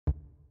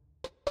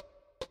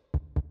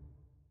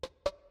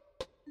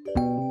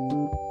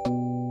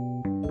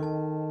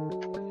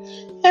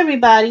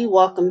Everybody,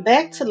 welcome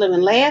back to Live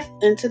and Laugh,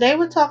 and today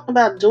we're talking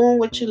about doing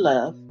what you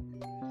love.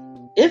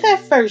 If at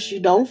first you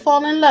don't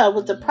fall in love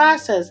with the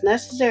process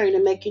necessary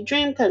to make your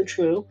dream come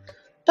true,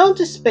 don't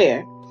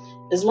despair.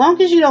 As long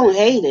as you don't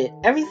hate it,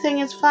 everything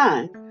is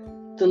fine.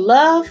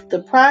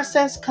 The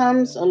process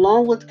comes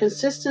along with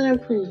consistent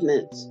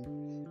improvements.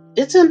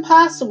 It's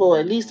impossible,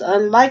 at least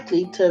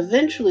unlikely, to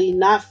eventually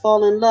not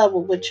fall in love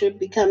with what you're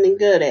becoming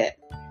good at.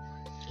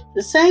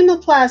 The same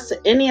applies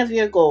to any of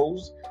your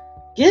goals.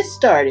 Get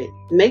started.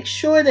 Make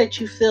sure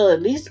that you feel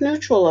at least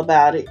neutral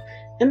about it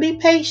and be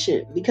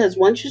patient because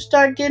once you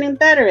start getting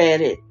better at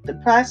it, the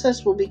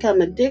process will become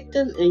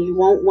addictive and you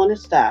won't want to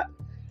stop.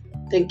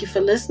 Thank you for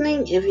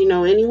listening. If you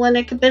know anyone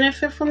that could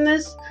benefit from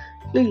this,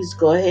 please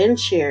go ahead and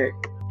share it.